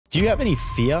Do you have any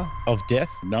fear of death?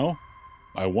 No,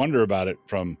 I wonder about it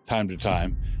from time to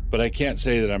time, but I can't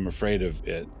say that I'm afraid of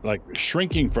it. Like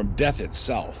shrinking from death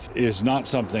itself is not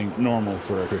something normal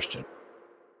for a Christian.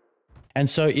 And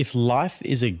so if life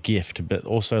is a gift, but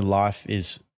also life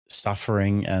is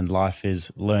suffering and life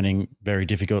is learning very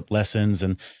difficult lessons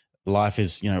and life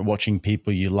is, watching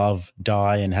people you love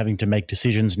die and having to make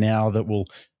decisions now that will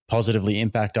positively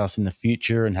impact us in the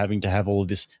future and having to have all of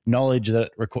this knowledge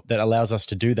that allows us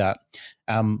to do that.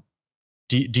 Um,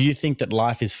 do you think that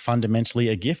life is fundamentally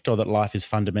a gift, or that life is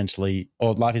fundamentally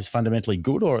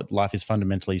good, or life is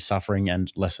fundamentally suffering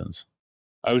and lessons?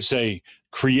 I would say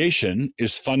creation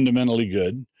is fundamentally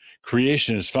good.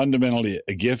 Creation is fundamentally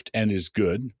a gift and is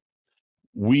good.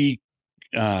 We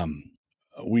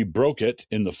broke it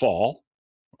in the fall,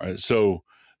 right? So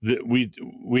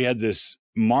we had this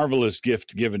marvelous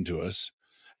gift given to us,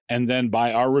 and then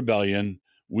by our rebellion,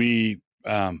 we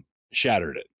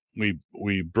shattered it.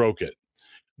 We broke it.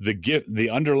 The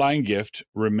underlying gift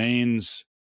remains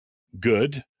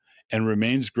good and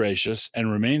remains gracious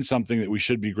and remains something that we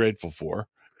should be grateful for,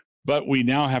 but we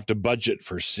now have to budget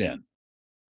for sin.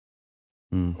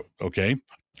 Okay.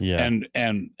 Yeah.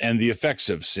 And the effects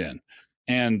of sin.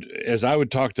 And as I would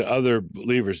talk to other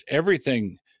believers,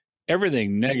 everything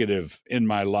negative in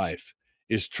my life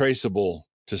is traceable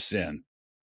to sin.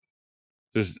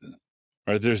 There's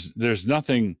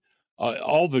nothing.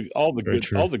 All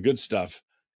the good stuff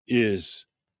is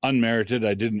unmerited.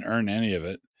 I didn't earn any of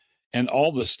it, and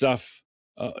all the stuff,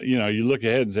 you look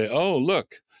ahead and say, "Oh,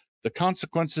 look, the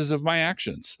consequences of my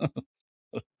actions."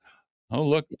 Oh,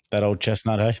 look, that old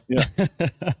chestnut, hey? Yeah.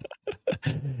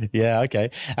 Yeah.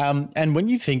 Okay. And when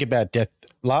you think about death,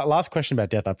 last question about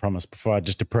death, I promise, before I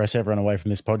just depress everyone away from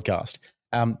this podcast.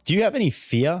 Do you have any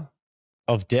fear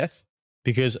of death?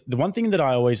 Because the one thing that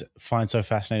I always find so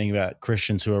fascinating about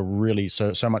Christians who are really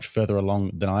so much further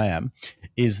along than I am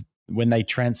is when they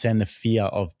transcend the fear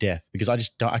of death, because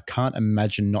I can't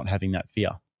imagine not having that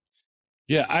fear.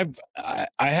 Yeah,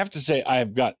 I have to say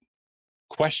I've got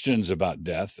questions about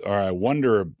death, or I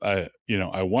wonder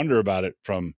about it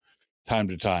from time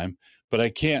to time, but I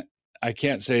can't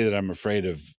say that I'm afraid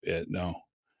of it. No.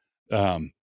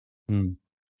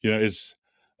 It's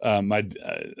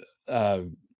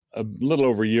a little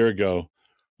over a year ago.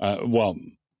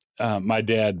 My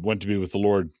dad went to be with the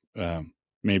Lord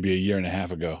maybe a year and a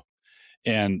half ago,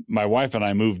 and my wife and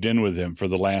I moved in with him for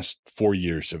the last 4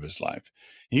 years of his life.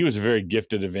 He was a very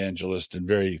gifted evangelist and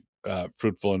very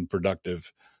fruitful and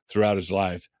productive throughout his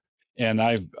life. And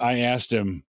I asked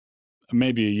him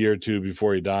maybe a year or two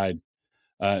before he died,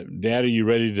 "Dad, are you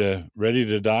ready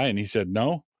to die?" And he said,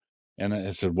 "No." And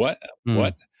I said, "What?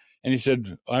 What?" And he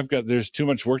said, "There's too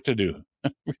much work to do.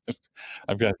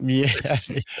 I've got these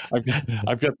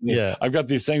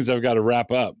things I've got to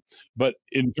wrap up." But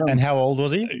and how old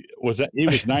was he? He was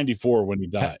 94 when he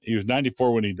died. He was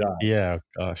 94 when he died. Yeah,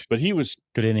 gosh. But he was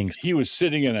good innings. He was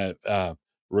sitting in a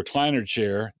recliner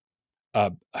chair,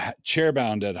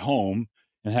 chair-bound at home,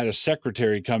 and had a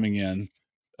secretary coming in,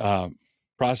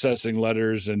 processing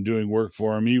letters and doing work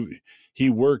for him. He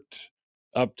worked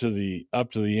up to the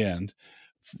end.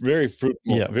 Very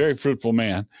fruitful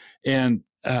man. And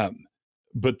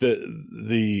but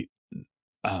the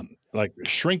like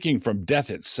shrinking from death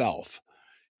itself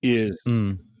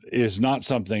is not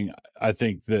something I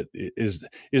think that is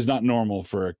not normal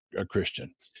for a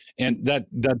Christian. And that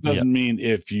doesn't mean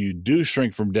if you do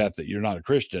shrink from death that you're not a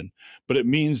Christian, but it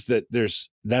means that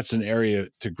that's an area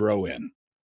to grow in.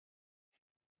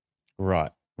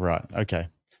 Right. Okay.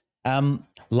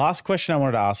 Last question I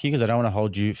wanted to ask you, because I don't want to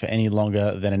hold you for any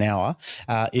longer than an hour,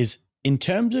 is in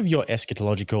terms of your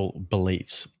eschatological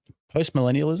beliefs,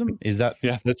 postmillennialism, is that?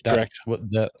 Yeah, that's correct.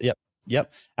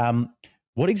 Yep.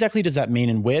 What exactly does that mean,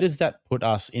 and where does that put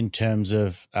us in terms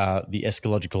of the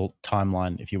eschatological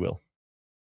timeline, if you will?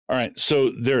 All right.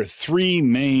 So there are three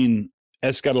main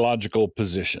eschatological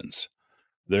positions.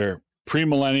 They're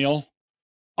premillennial,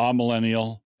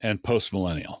 amillennial, and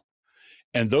postmillennial.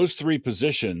 And those three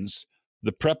positions,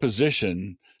 the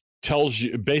preposition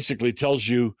basically tells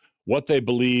you what they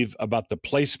believe about the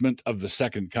placement of the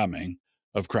second coming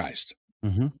of Christ.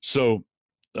 Mm-hmm. So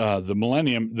the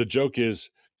millennium, the joke is,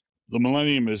 the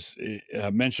millennium is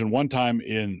mentioned one time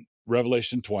in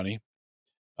Revelation 20.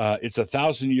 It's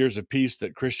 1,000 years of peace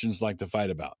that Christians like to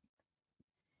fight about.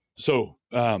 So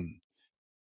the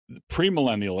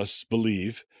premillennialists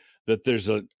believe that there's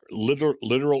a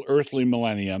literal earthly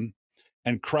millennium,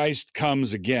 and Christ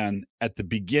comes again at the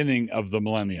beginning of the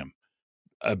millennium.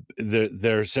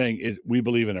 They're saying we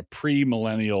believe in a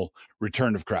premillennial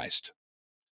return of Christ.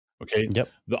 Okay. Yep.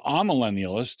 The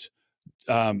amillennialist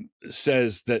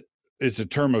says that it's a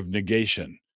term of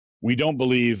negation. We don't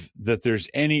believe that there's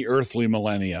any earthly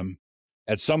millennium.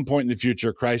 At some point in the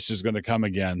future, Christ is going to come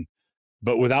again,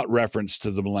 but without reference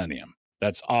to the millennium.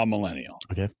 That's amillennial.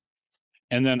 Okay.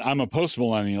 And then I'm a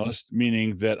postmillennialist,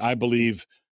 meaning that I believe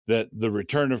that the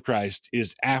return of Christ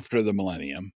is after the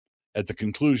millennium, at the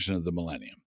conclusion of the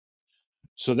millennium.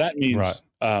 So that means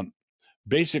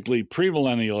basically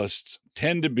premillennialists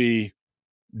tend to be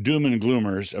doom and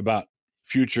gloomers about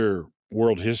future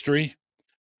world history.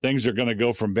 Things are going to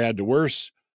go from bad to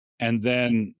worse, and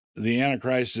then the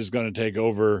Antichrist is going to take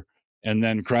over, and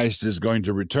then Christ is going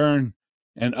to return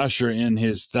and usher in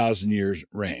his 1,000-year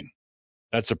reign.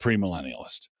 That's a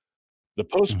premillennialist. The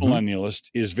postmillennialist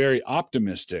is very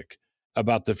optimistic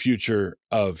about the future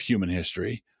of human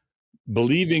history,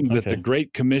 believing that the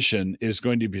Great Commission is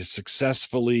going to be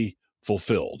successfully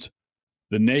fulfilled.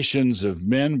 The nations of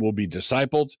men will be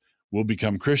discipled, will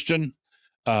become Christian.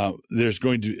 This is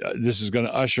going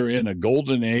to usher in a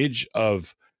golden age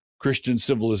of Christian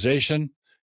civilization,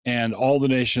 and all the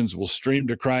nations will stream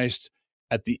to Christ,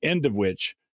 at the end of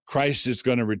which Christ is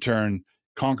going to return,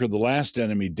 conquer the last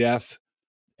enemy, death,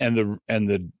 and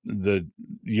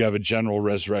you have a general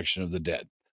resurrection of the dead.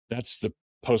 That's the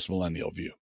postmillennial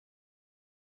view.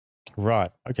 Right.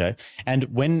 Okay. And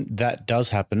when that does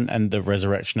happen, and the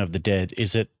resurrection of the dead,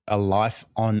 is it a life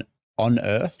on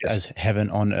earth, as heaven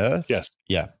on earth? Yes.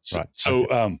 Yeah. Right. So,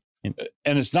 and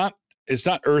it's not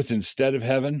earth instead of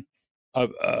heaven.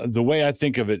 The way I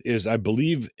think of it is, I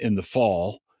believe in the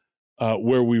fall,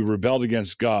 where we rebelled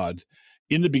against God.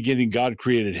 In the beginning, God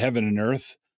created heaven and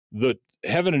earth. The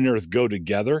heaven and earth go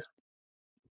together.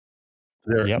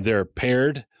 They're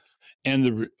paired.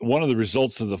 And one of the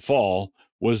results of the fall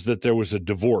was that there was a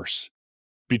divorce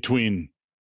between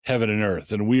heaven and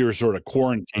earth, and we were sort of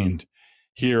quarantined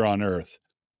here on earth.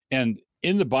 And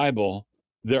in the Bible,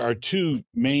 there are two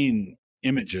main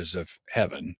images of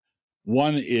heaven.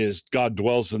 One is God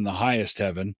dwells in the highest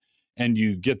heaven, and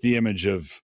you get the image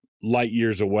of light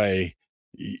years away,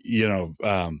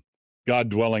 God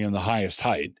dwelling in the highest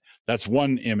height. That's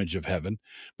one image of heaven.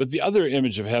 But the other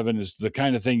image of heaven is the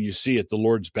kind of thing you see at the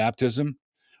Lord's baptism,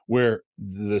 where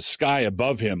the sky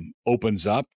above him opens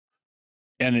up,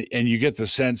 and you get the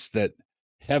sense that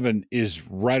heaven is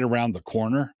right around the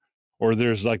corner, or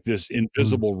there's like this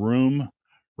invisible room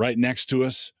right next to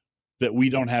us that we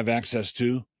don't have access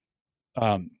to.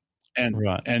 And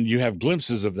you have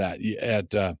glimpses of that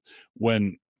at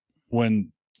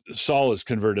when Saul is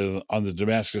converted on the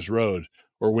Damascus Road,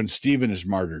 or when Stephen is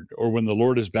martyred, or when the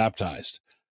Lord is baptized.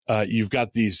 You've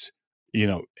got these,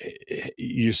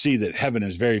 you see that heaven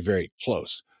is very, very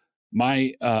close.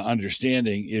 My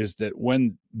understanding is that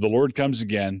when the Lord comes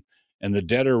again and the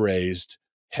dead are raised,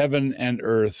 heaven and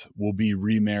earth will be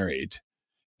remarried,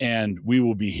 and we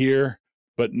will be here,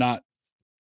 but not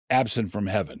absent from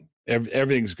heaven.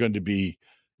 Everything's going to be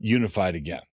unified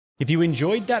again. If you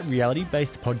enjoyed that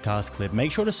reality-based podcast clip,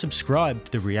 make sure to subscribe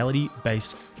to the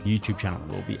reality-based YouTube channel.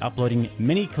 We'll be uploading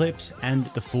many clips and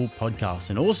the full podcast.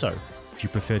 And also, if you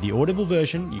prefer the audible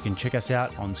version, you can check us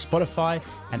out on Spotify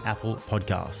and Apple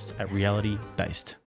Podcasts at Reality Based.